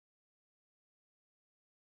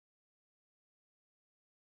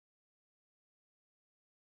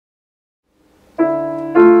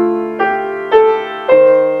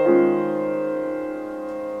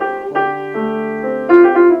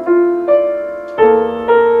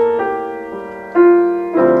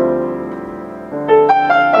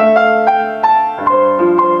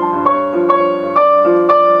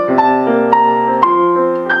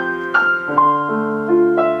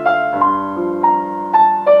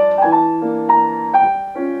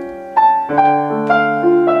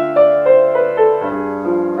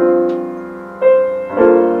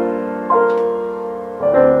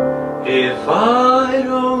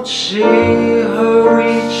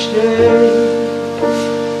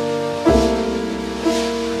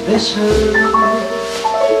miss her.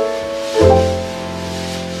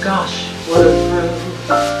 Gosh, what a thrill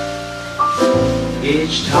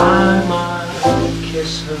each time I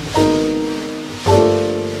kiss her.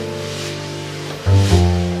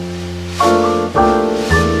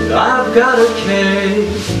 I've got a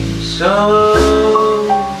case of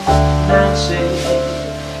Nancy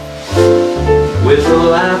with a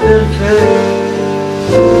laughing face.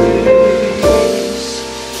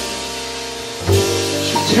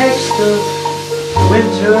 She takes the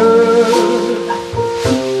winter,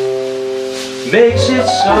 makes it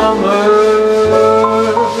summer.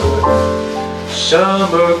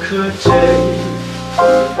 Summer could take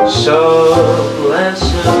some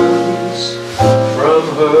lessons from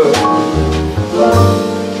her.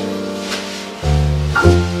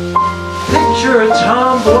 Picture a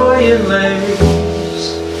tomboy in lace,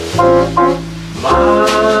 my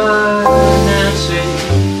Nancy,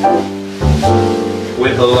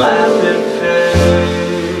 with a laughing face.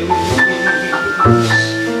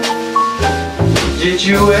 Did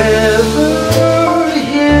you ever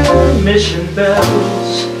hear mission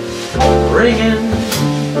bells ringing?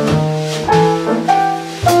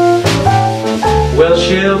 Well,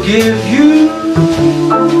 she'll give you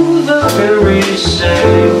the very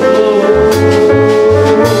same glow.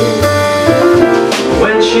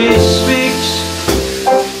 When she speaks,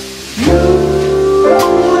 you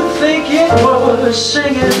would think it was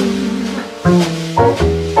singing,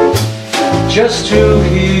 just to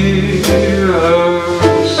hear her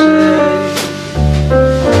say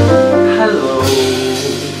hello.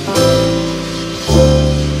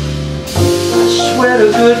 I swear to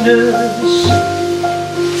goodness,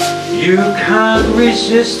 you can't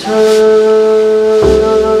resist her.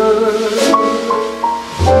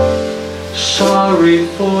 Sorry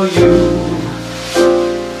for you,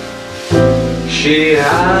 she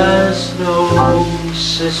has no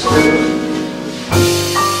sister.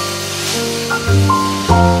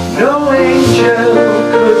 No angel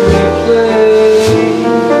could replace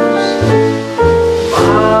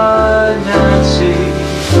my Nancy,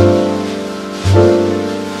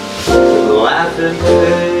 laughing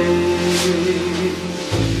face.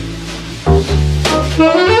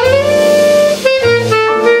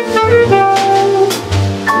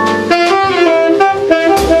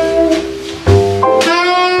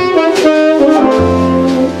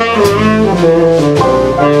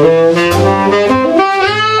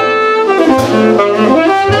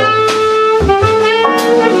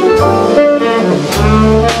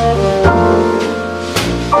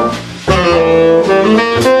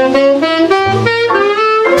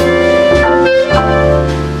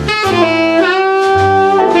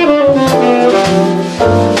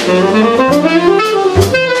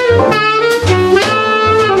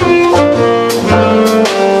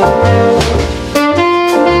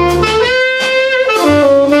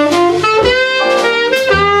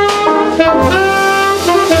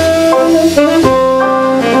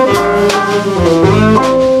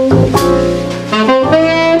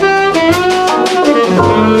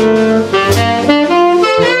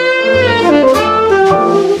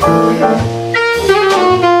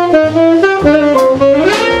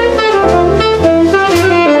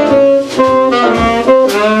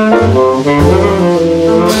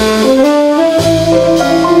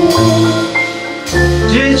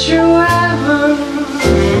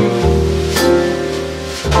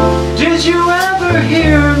 Did you ever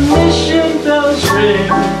hear mission bells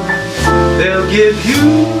ring? They'll give you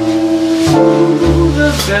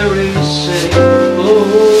the very same glow.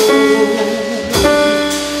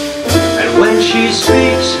 And when she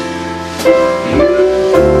speaks, you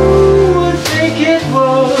would think it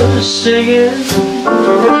was singing,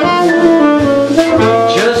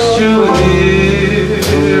 just to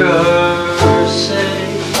hear her say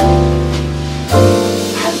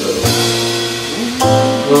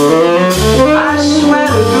I swear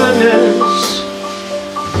to goodness,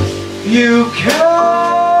 you can't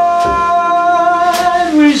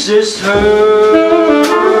resist her.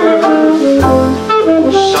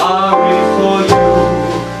 Sorry for you,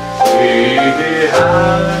 he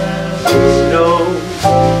has no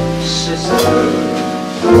sister.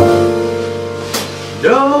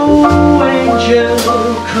 No angel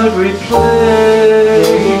could replace